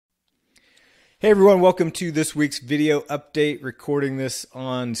Hey everyone, welcome to this week's video update. Recording this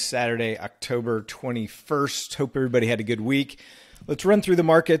on Saturday, October 21st. Hope everybody had a good week. Let's run through the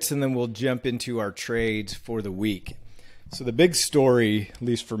markets and then we'll jump into our trades for the week. So the big story, at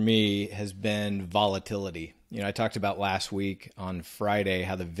least for me, has been volatility. I talked about last week on Friday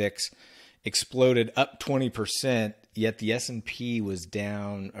how the VIX exploded up 20%, yet the S&P was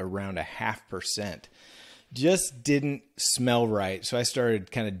down around 0.5%. Just didn't smell right. So I started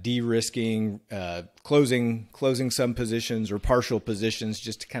kind of de-risking, closing some positions or partial positions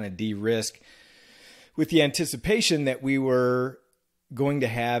just to kind of de-risk with the anticipation that we were going to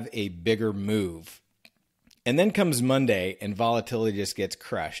have a bigger move. And then comes Monday and volatility just gets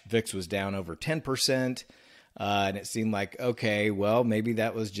crushed. VIX was down over 10%. And it seemed like, okay, well, maybe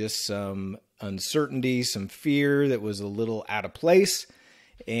that was just some uncertainty, some fear that was a little out of place.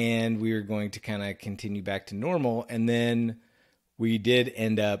 And we were going to kind of continue back to normal. And then we did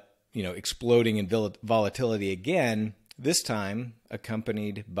end up, exploding in volatility again, this time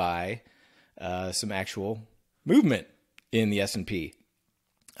accompanied by some actual movement in the S&P.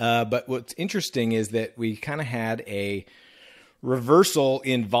 But what's interesting is that we kind of had a reversal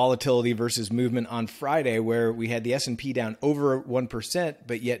in volatility versus movement on Friday, where we had the S&P down over 1%,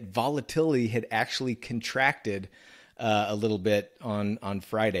 but yet volatility had actually contracted a little bit on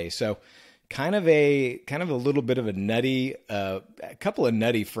Friday. So kind of a little bit of a nutty, a couple of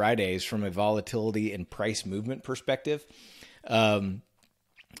nutty Fridays from a volatility and price movement perspective. But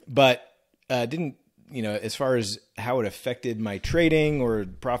didn't, as far as how it affected my trading or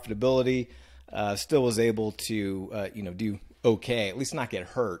profitability, still was able to, do okay, at least not get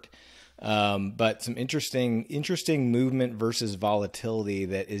hurt. But some interesting movement versus volatility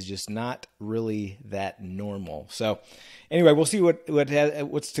that is just not really that normal. So anyway, we'll see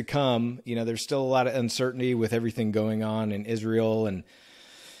what's to come. There's still a lot of uncertainty with everything going on in Israel and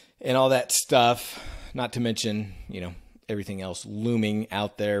all that stuff, not to mention, everything else looming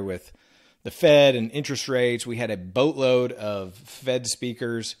out there with the Fed and interest rates. We had a boatload of Fed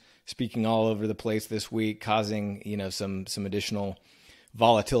speakers speaking all over the place this week, causing, some additional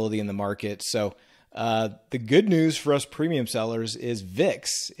volatility in the market. So the good news for us premium sellers is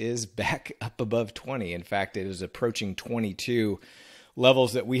VIX is back up above 20. In fact, it is approaching 22,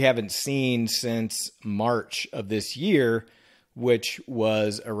 levels that we haven't seen since March of this year, which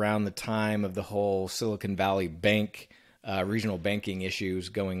was around the time of the whole Silicon Valley Bank regional banking issues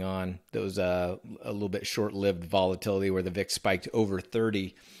going on. There was a little bit short-lived volatility where the VIX spiked over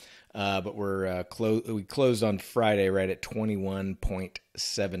 30. But we closed on Friday right at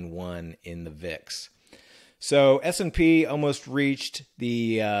 21.71 in the VIX. So S&P almost reached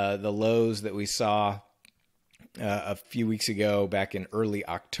the lows that we saw a few weeks ago back in early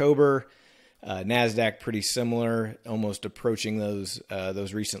October. NASDAQ pretty similar, almost approaching those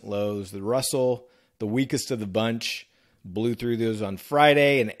recent lows. The Russell, the weakest of the bunch, blew through those on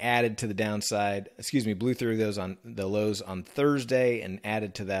Friday and added to the downside. Blew through those on the lows on Thursday and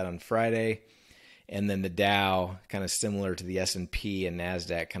added to that on Friday. And then the Dow, kind of similar to the S&P and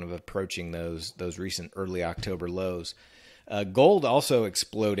NASDAQ, kind of approaching those recent early October lows. Gold also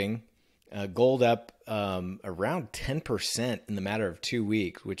exploding. Gold up around 10% in the matter of 2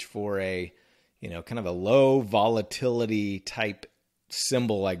 weeks, which for a kind of a low volatility type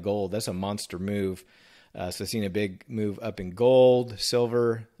symbol like gold, that's a monster move. So seeing a big move up in gold,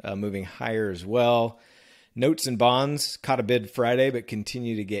 silver moving higher as well. Notes and bonds caught a bid Friday, but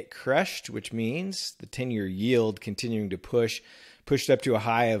continue to get crushed, which means the 10-year yield continuing to pushed up to a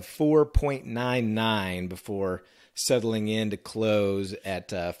high of 4.99 before settling in to close at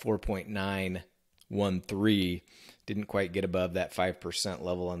 4.913. Didn't quite get above that 5%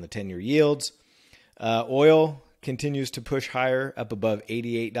 level on the 10-year yields. Oil continues to push higher, up above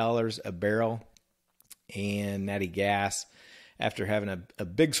 $88 a barrel. And natty gas, after having a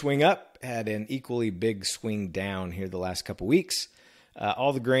big swing up, had an equally big swing down here the last couple weeks.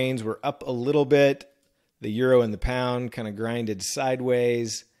 All the grains were up a little bit. The euro and the pound kind of grinded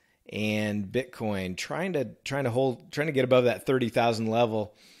sideways, and Bitcoin trying to get above that 30,000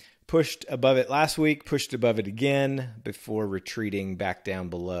 level. Pushed above it last week, pushed above it again before retreating back down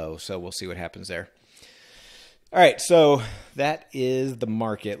below. So we'll see what happens there. All right, so that is the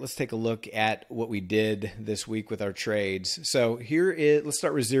market. Let's take a look at what we did this week with our trades. So let's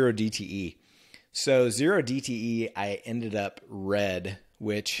start with 0 DTE. So 0 DTE, I ended up red,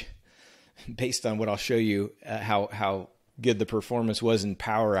 which based on what I'll show you, how good the performance was in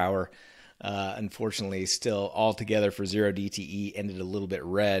Power Hour, unfortunately still altogether for 0 DTE ended a little bit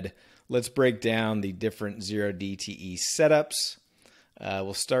red. Let's break down the different 0 DTE setups.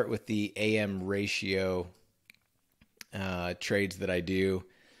 We'll start with the AM ratio trades that I do.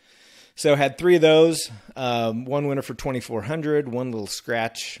 So had 3 of those, one winner for 2,400, one little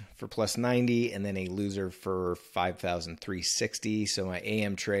scratch for plus 90, and then a loser for 5,360. So my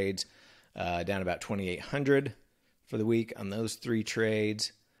AM trades down about 2,800 for the week on those 3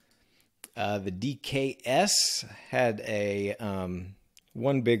 trades. The DKS had a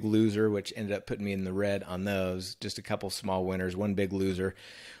one big loser, which ended up putting me in the red on those. Just a couple small winners, one big loser,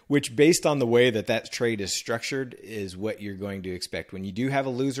 which based on the way that that trade is structured is what you're going to expect. When you do have a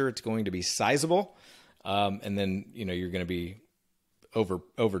loser, it's going to be sizable. And then, you're going to be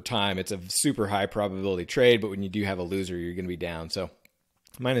over time. It's a super high probability trade, but when you do have a loser, you're going to be down. So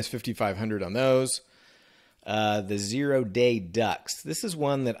minus 5,500 on those. The 0-day ducks. This is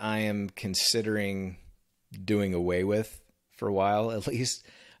one that I am considering doing away with for a while, at least.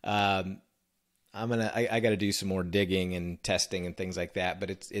 I got to do some more digging and testing and things like that, but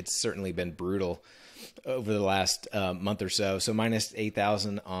it's certainly been brutal over the last month or so. So minus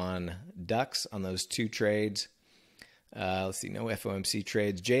 8,000 on ducks on those 2 trades. Let's see, no FOMC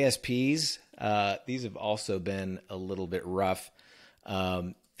trades. JSPs, these have also been a little bit rough.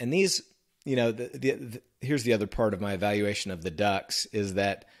 And these, here's the other part of my evaluation of the ducks is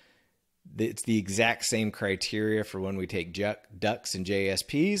that it's the exact same criteria for when we take ducks and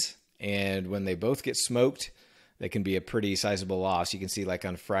JSPs. And when they both get smoked, they can be a pretty sizable loss. You can see like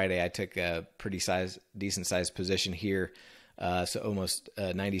on Friday, I took a pretty decent sized position here. So almost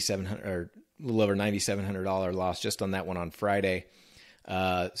 $9,700 or a little over $9,700 loss just on that one on Friday.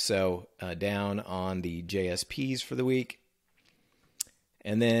 So down on the JSPs for the week.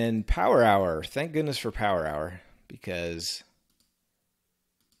 And then Power Hour. Thank goodness for Power Hour because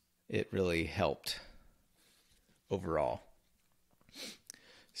it really helped overall.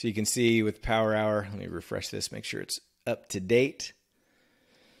 So you can see with Power Hour, let me refresh this, make sure it's up to date.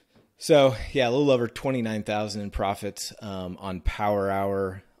 So yeah, a little over 29,000 in profits on Power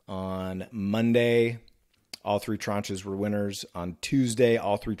Hour on Monday. All 3 tranches were winners. On Tuesday,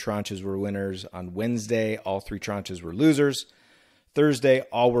 all 3 tranches were winners. On Wednesday, all 3 tranches were losers. Thursday,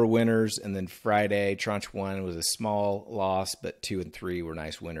 all were winners. And then Friday, tranche 1 was a small loss, but 2 and 3 were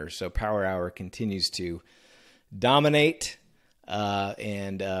nice winners. So Power Hour continues to dominate. I'm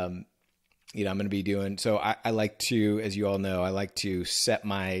going to be doing, so I like to, as you all know, I like to set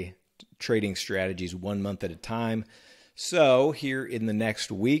my trading strategies 1 month at a time. So here in the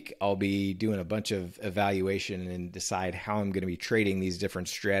next week, I'll be doing a bunch of evaluation and decide how I'm going to be trading these different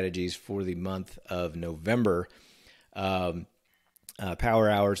strategies for the month of November. Power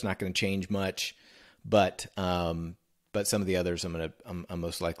Hour is not going to change much, but some of the others I'm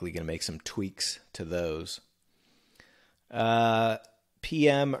most likely going to make some tweaks to those.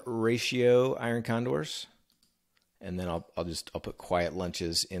 PM ratio iron condors, and then I'll put quiet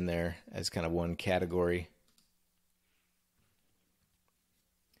lunches in there as kind of one category.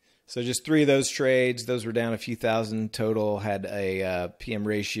 So just 3 of those trades. Those were down a few thousand total. Had a PM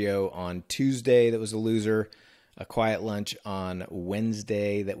ratio on Tuesday that was a loser. A quiet lunch on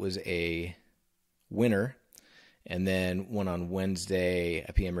Wednesday that was a winner. And then one on Wednesday,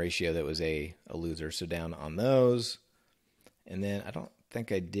 a PM ratio that was a loser. So down on those. And then I don't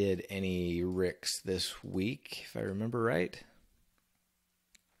think I did any RICs this week, if I remember right.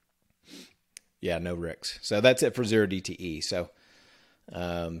 Yeah, no RICs. So that's it for 0DTE. So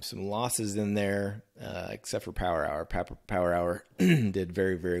some losses in there, except for Power Hour. Power Hour did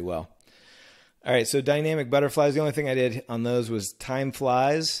very, very well. All right, so dynamic butterflies. The only thing I did on those was time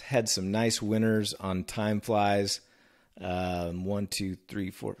flies. Had some nice winners on time flies. 1, 2, 3,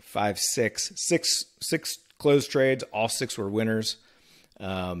 4, 5, 6. Six closed trades. All 6 were winners.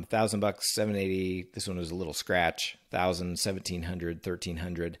 $1,000, $780. This one was a little scratch. 1,000, 1,700,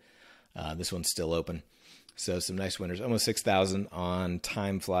 1,300. This one's still open. So some nice winners. Almost 6,000 on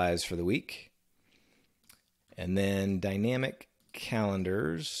time flies for the week. And then dynamic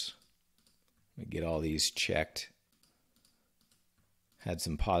calendars. Let me get all these checked. Had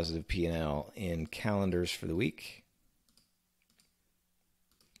some positive P&L in calendars for the week.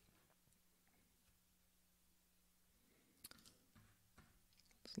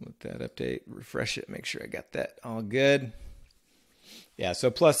 Let's let that update, refresh it, make sure I got that all good. Yeah, so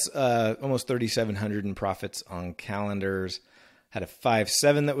plus almost 3,700 in profits on calendars. Had a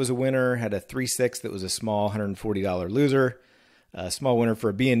 5-7 that was a winner. Had a 3-6 that was a small $140 loser. A small winner for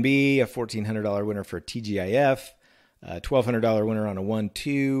a BNB, a $1,400 winner for a TGIF, a $1,200 winner on a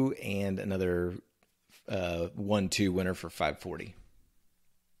 1-2, and another 1-2 winner for 540.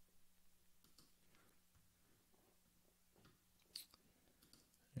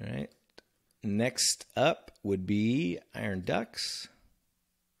 All right. Next up would be Iron Ducks.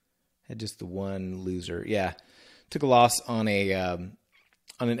 Had just the one loser. Yeah. Took a loss on a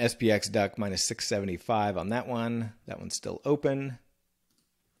on an SPX duck, minus 675 on that one. That one's still open.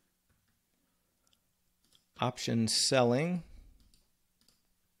 Option selling.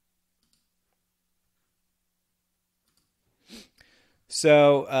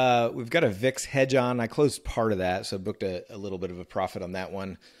 So we've got a VIX hedge on. I closed part of that, so I booked a little bit of a profit on that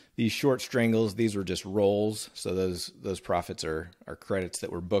one. These short strangles, these were just rolls. So those profits are credits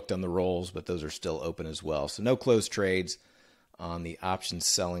that were booked on the rolls, but those are still open as well. So no closed trades on the options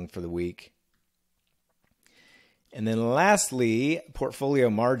selling for the week. And then lastly,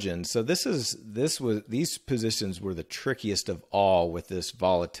 portfolio margin. So these positions were the trickiest of all with this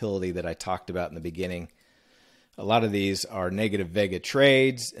volatility that I talked about in the beginning. A lot of these are negative vega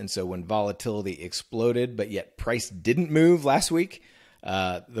trades, and so when volatility exploded, but yet price didn't move last week,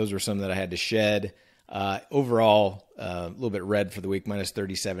 those were some that I had to shed. Overall, a little bit red for the week, minus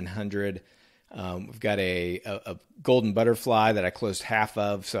 3,700. We've got a golden butterfly that I closed half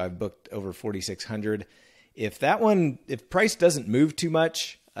of, so I've booked over 4,600. If price doesn't move too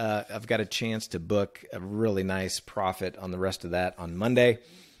much, I've got a chance to book a really nice profit on the rest of that on Monday.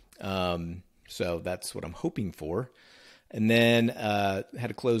 So that's what I'm hoping for. And then had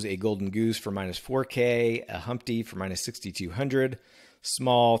to close a golden goose for minus 4K, a Humpty for minus 6,200,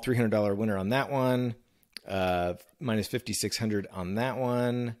 small $300 winner on that one, minus 5,600 on that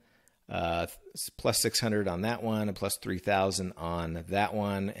one, plus 600 on that one, and plus 3,000 on that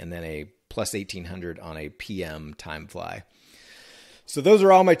one, and then a plus 1,800 on a PM time fly. So those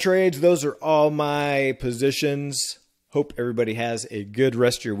are all my trades. Those are all my positions. Hope everybody has a good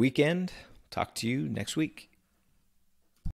rest of your weekend. Talk to you next week.